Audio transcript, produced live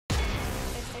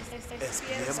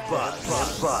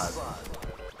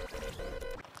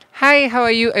Hi, how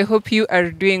are you? I hope you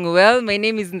are doing well. My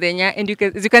name is Ndenya, and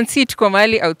as you can see, tuko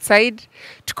mali outside.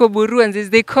 Tuko Buru, and as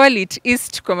they call it,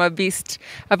 East Koma Beast.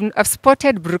 I've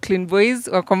spotted Buruklyn boys.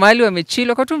 Wako mali wamechill,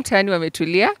 wako tu mtaani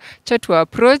wametulia. Cha tu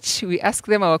approach, we ask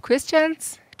them our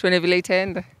questions. Tuone vile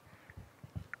itaenda.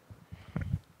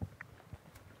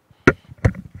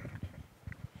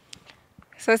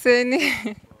 Sasa ni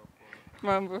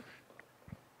mambo.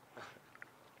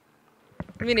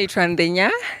 Mimi naitwa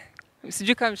Ndenya.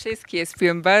 Sijui kama mshaisikia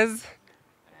wstrn.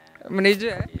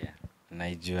 Mnaijua?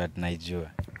 Yeah.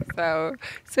 Naijua. Sawa.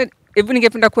 So, hebu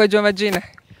ningependa kujua majina.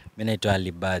 Mimi naitwa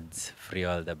buruklynboyz, free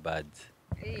all the birds.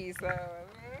 Sawa.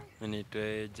 Mimi naitwa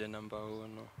AJ number 1.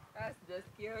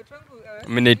 Sijasikia watu wangu.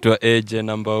 Mimi naitwa AJ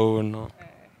number 1.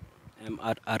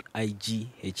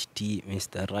 MRRIGHT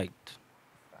Mr. Right.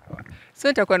 So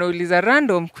nitakuwa nauliza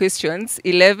random questions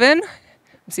 11.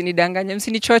 Msinidanganye,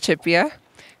 msinichoche pia.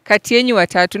 Kati yenu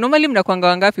watatu. Normally mnakuanga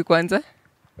wangapi kwanza?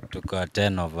 Tuko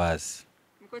 10 of us.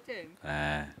 Mko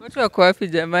 10? Watu wako wapi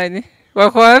jamani?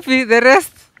 Wako wapi the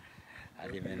rest?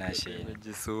 Alimenashe.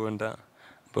 Nimejisunda.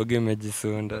 Bogi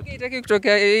imejisunda. Itaki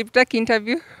kutoka itaki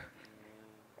interview?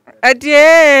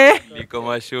 Atie. Niko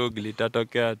mashughuli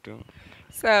tatokea tu.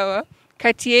 Sawa.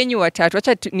 Kati yenu watatu.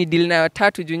 Acha ni deal na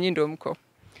watatu juu nyinyi ndio mko.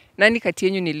 Nani kati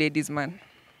yenu ni ladies man?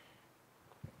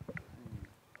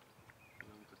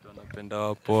 Napenda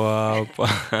wapoa hapa.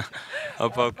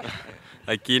 Hapa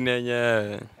lakini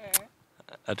yenyewe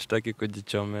hatutaki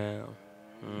kujichomea.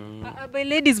 By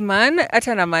ladies man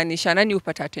hata namaanisha nani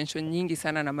upata attention nyingi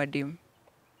sana na madem.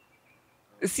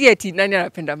 Si eti nani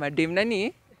anapenda madem,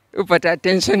 nani upata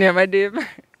attention ya madem.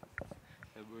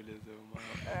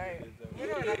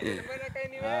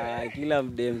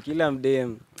 Kila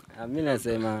mdem. Mimi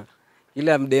nasema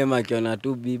kila mdem akiona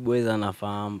tu b-boys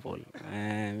anafahamu.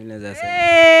 Mimi naweza sema.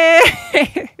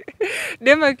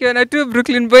 Dem akiona tu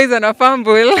Buruklyn boys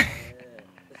anafahamu.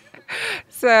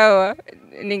 Sawa.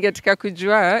 Ningetaka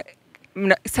kujua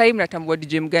sasa mnatambua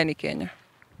DJ mgani Kenya?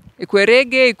 Ikwe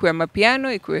reggae, ikwe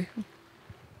mapiano, ikwe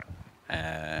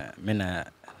Mimi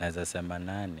naweza sema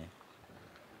nani?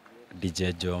 DJ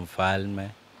Joe Mfalme.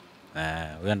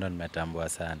 Huyo ndo nimetambua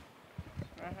sana.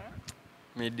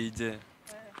 Mi DJ.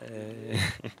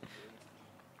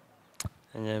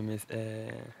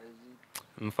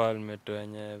 Mfalme tu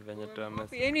yenyewe venye tu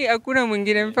amesema. yaani hakuna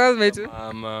mwingine mfalme tu.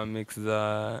 Ama mix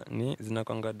za ni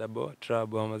zinakwanga double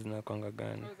trouble ama zinakwanga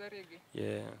gani?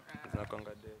 Yeah,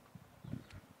 zinakwanga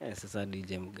double. Sasa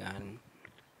DJ mgani?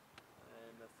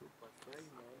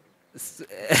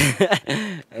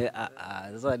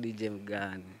 Sasa DJ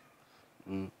mgani?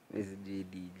 Sijui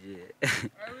DJ.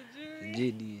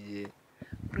 Sijui DJ.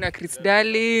 Kuna Chris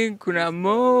Darling, kuna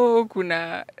Mo,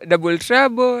 kuna Double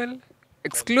Trouble,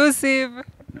 Exclusive.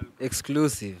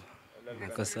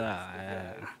 Niko sawa.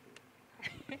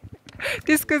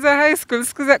 Siku za high school,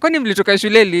 kwani mlitoka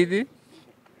shule lini?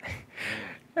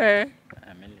 Mimi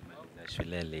nilimaliza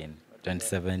shule lini?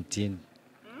 2017.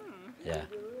 Yeah.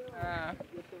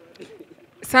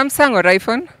 Samsung or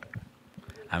iPhone?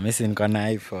 Mimi niko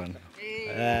na iPhone.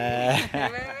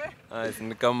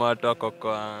 Ni kama watu wako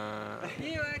kwa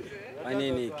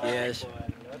Nini kesho?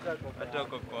 watu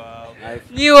wako kwa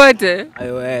Ni wote?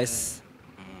 iOS.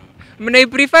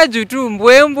 Mnaiprefer juu tu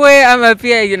mbwembwe ama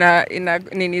pia ina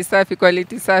nini safi,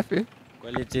 quality safi?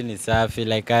 Quality ni safi,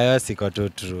 like iOS iko tu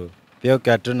true. Pia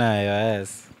ukiwa tu na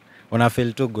iOS una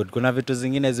feel too good. Kuna vitu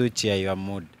zingine ziuchia your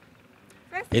mood.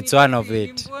 It's one of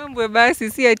it. Mbwembwe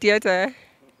basi si ati hata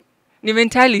ni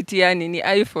mentality, yani ni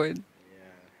iPhone.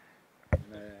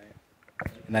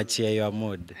 Nachia your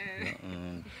mood.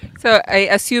 So I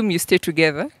assume you stay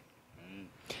together.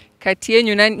 Kati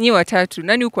yenu nani watatu,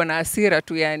 nani uko na hasira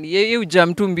tu yani? Yeye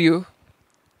ujam tu mbio.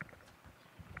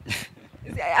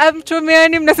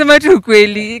 Amchomeani mnasema tu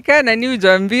kweli. Kana ni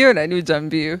ujambio na ni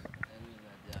ujambio.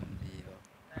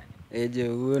 Eje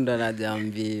huyo ndo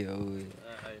anajambio huyo.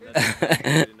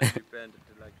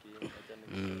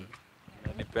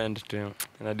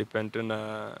 Depend tu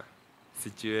na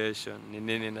situation ni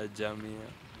nini na jamii.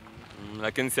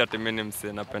 Lakini si ati mimi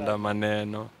mse napenda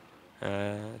maneno.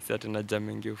 Si ati na jamii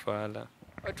mingi ufala.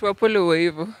 Watu wapole wa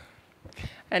hivyo.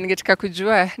 Ningetaka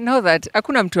kujua now that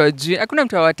hakuna mtu ajui, hakuna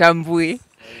mtu awatambui.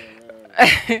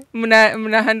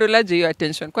 Mna handle aje hiyo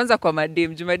attention? Kwanza kwa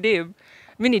madem, juu madem,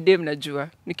 mimi ni dem najua.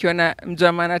 Nikiona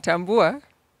mjamaa anatambua,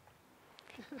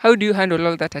 how do you handle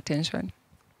all that attention?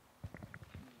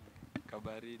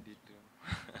 Kabaridi tu.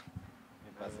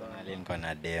 Personally niko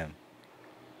na dem.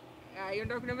 Hiyo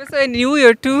ndio kuna pesa ni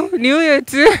huyo tu, ni huyo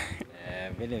tu.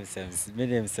 Mimi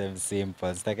ni msem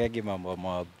simple, sitakagi mambo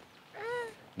mob.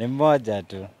 Ni mmoja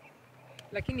tu.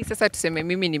 Lakini sasa tuseme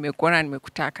mimi nimekuona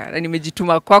nimekutaka na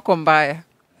nimejituma kwako mbaya.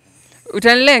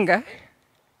 Utanilenga?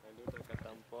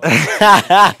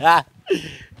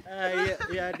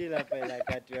 Hadi napenda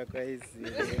kati wako hizi.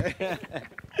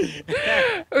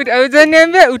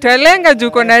 Utaniambia utalenga juu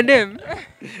uko na dem?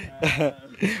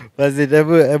 Basi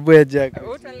hebu aje.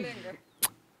 Utalenga?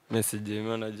 Mimi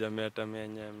sijui najua mimi hata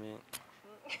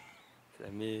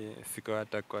mimi siko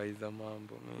hata kwa hizo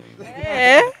mambo mimi.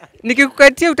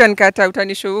 Nikikukatia utanikata,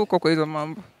 utanishow huko kwa hizo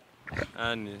mambo.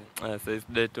 Sasa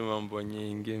sidetu mambo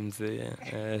nyingi mzee.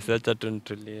 Sasa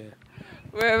tunitulie.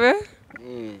 Wewe?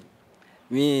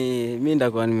 Mimi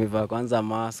ndakuwa nimevaa kwanza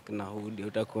mask na hoodie,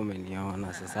 utakuwa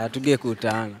umeniona sasa.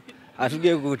 Hatungekutana.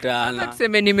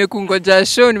 Tuseme nimekungoja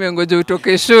show, nimengoja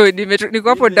utoke show, niko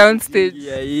hapo downstage.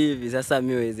 Ya hivi sasa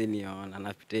mimi huwezi niona,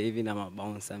 napita hivi na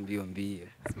mabounce mbio.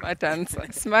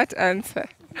 Smart answer.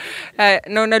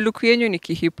 Naona look yenyu ni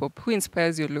hip hop. Who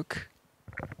inspires your look?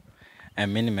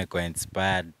 Mimi nimekuwa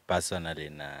inspired personally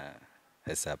na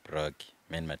A$AP Rocky.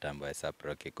 Mimi nimetambua A$AP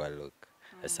Rocky kwa look.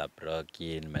 A$AP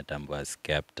Rocky, nimetambua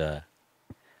Skepta,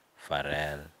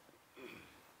 Pharrell,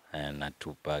 na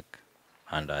Tupac.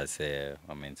 And wase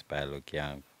wameinspire look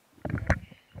yangu.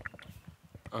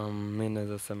 Mimi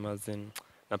naweza sema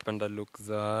napenda look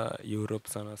za Europe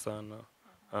sana.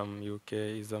 UK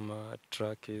hizo ma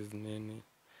trackies nini.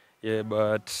 Yeah,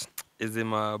 but hizi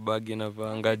mabagi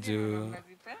navanga juu.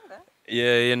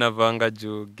 Yeah, inavanga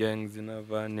juu gangs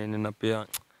inavaa nini na pia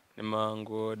ni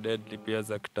manguo deadly pia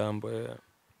za kitambo. Yeah.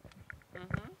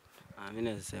 Mimi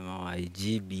nasema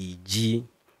YGBG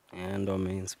ndo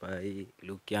ameinspire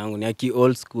look yangu. Ni aki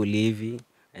old school hivi.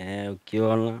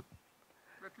 Ukiona.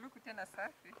 Look tena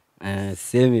safi.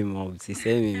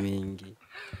 Sisemi mingi.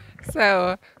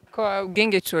 Sawa. Kwa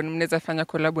Gengetone mnaweza fanya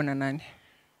collabo na nani?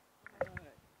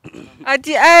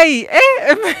 Ati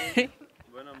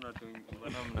Mbona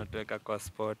mnatuweka kwa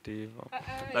spot hivyo?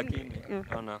 Lakini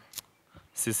naona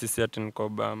sisi ati niko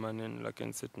Obama nini,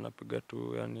 lakini sisi tunapiga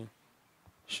tu yani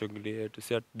shughuli yetu.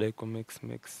 Si ati ku mix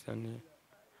yani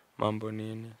mambo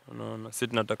nini. Unaona sisi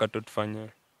tunataka tu tufanye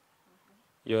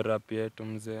hiyo rap yetu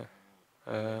mzee.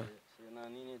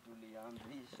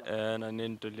 Na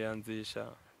nini tulianzisha.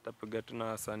 Tapiga tu na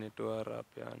wasanii tu wa rap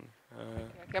yani.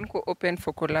 Mko open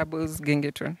for collabos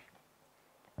Gengetone?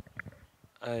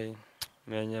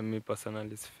 Mimi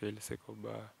personally feel siko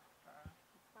baya.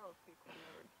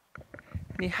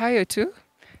 Ni hayo tu.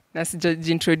 Na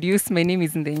sijaintroduce, my name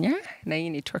is Ndenya na hii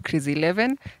ni Crazy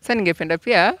 11. Sasa ningependa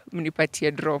pia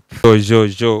mnipatie drop.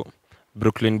 Yo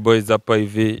Buruklynboyz hapa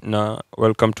hivi na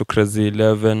welcome to Crazy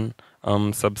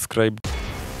 11. Subscribe.